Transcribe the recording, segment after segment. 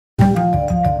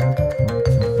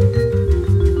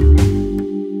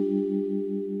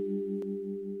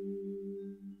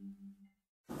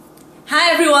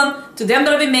Today I'm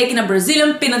gonna be making a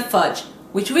Brazilian peanut fudge,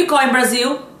 which we call in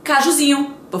Brazil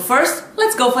Cajuzinho. But first,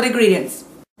 let's go for the ingredients.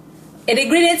 And the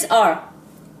ingredients are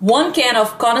 1 can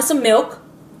of condensed milk,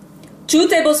 2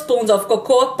 tablespoons of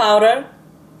cocoa powder,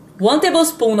 1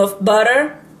 tablespoon of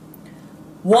butter,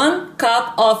 1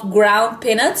 cup of ground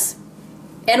peanuts,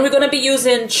 and we're gonna be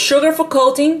using sugar for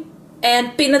coating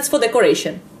and peanuts for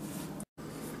decoration.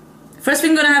 First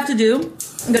thing I'm gonna have to do,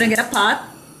 I'm gonna get a pot,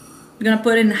 we're gonna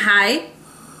put it in high,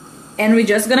 and we're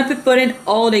just gonna be putting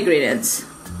all the ingredients.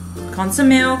 Condensed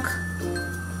milk,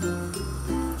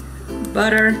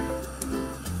 butter,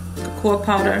 cocoa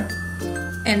powder,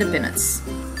 and the peanuts.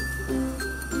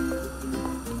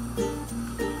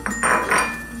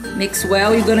 Mix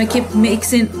well. You're gonna keep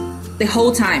mixing the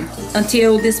whole time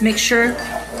until this mixture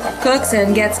cooks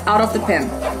and gets out of the pan.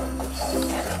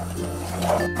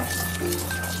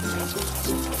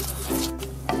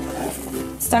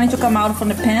 It's starting to come out from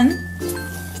the pan,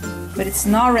 but it's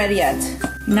not ready yet.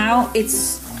 Now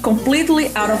it's completely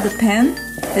out of the pan,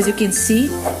 as you can see.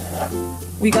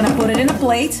 We're gonna put it in a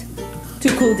plate to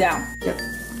cool down.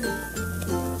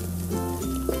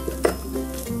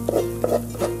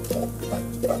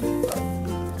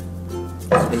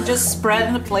 So we just spread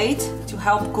on the plate to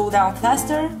help cool down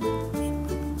faster.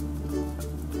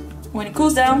 When it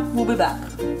cools down, we'll be back.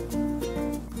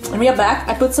 When we are back,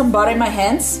 I put some butter in my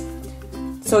hands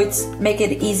so it's make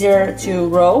it easier to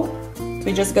roll. So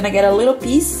we're just gonna get a little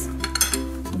piece.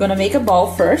 We're gonna make a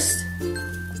ball first,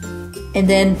 and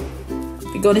then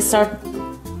we're gonna start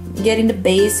getting the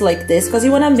base like this, because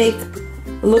you wanna make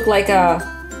it look like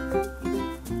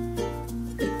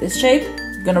this shape.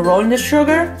 You're gonna roll in the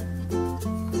sugar,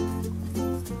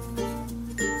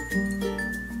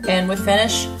 and we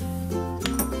finish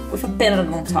with a peanut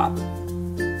on top.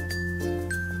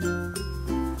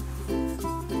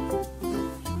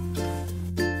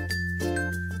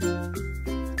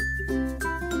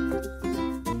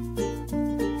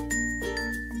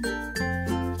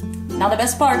 Now the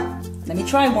best part, let me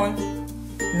try one.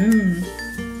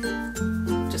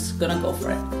 Just gonna go for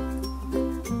it.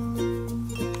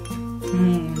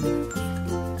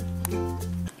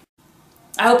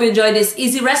 I hope you enjoyed this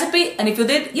easy recipe, and if you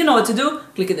did, you know what to do.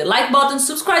 Click the like button,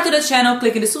 subscribe to the channel,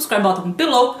 click the subscribe button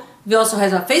below. We also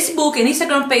have a Facebook and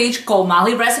Instagram page called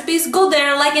Marley Recipes. Go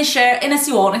there, like and share, and I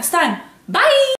see you all next time. Bye!